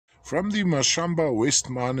from the Mashamba West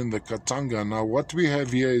mine in the Katanga. Now what we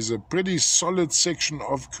have here is a pretty solid section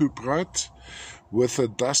of cuprite with a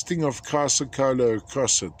dusting of chrysocolla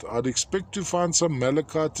across it. I'd expect to find some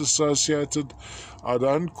malachite associated. I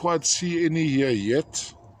don't quite see any here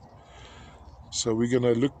yet. So we're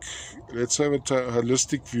going to look, let's have a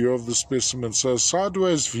holistic view of the specimen. So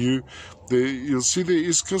sideways view, you'll see there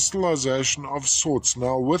is crystallization of sorts.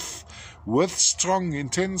 Now with strong,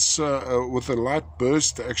 intense, with a light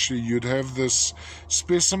burst, actually, you'd have this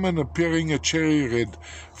specimen appearing a cherry red.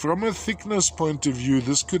 From a thickness point of view,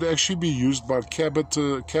 this could actually be used by cabbers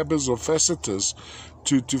or faceters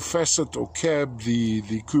to facet or cab the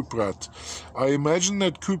cuprite. I imagine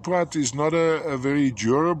that cuprite is not a very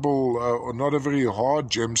durable or not a very hard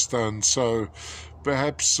gemstone, so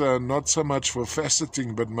perhaps not so much for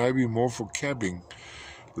faceting, but maybe more for cabbing.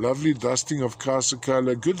 Lovely dusting of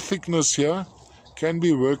chrysocolla, good thickness here, can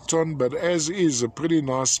be worked on, but as is a pretty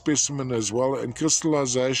nice specimen as well, and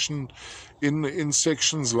crystallization in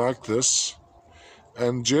sections like this.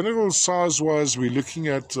 And general size-wise, we're looking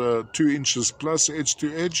at 2 inches plus edge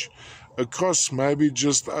to edge. Across maybe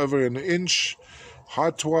just over an inch.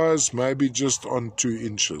 Height-wise, maybe just on 2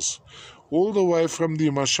 inches. All the way from the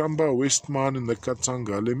Mashamba West mine in the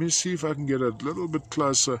Katanga. Let me see if I can get a little bit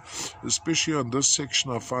closer, especially on this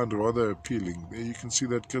section I find rather appealing. There you can see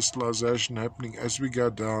that crystallization happening as we go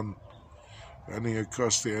down, running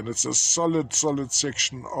across there. And it's a solid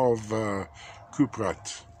section of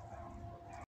cuprite.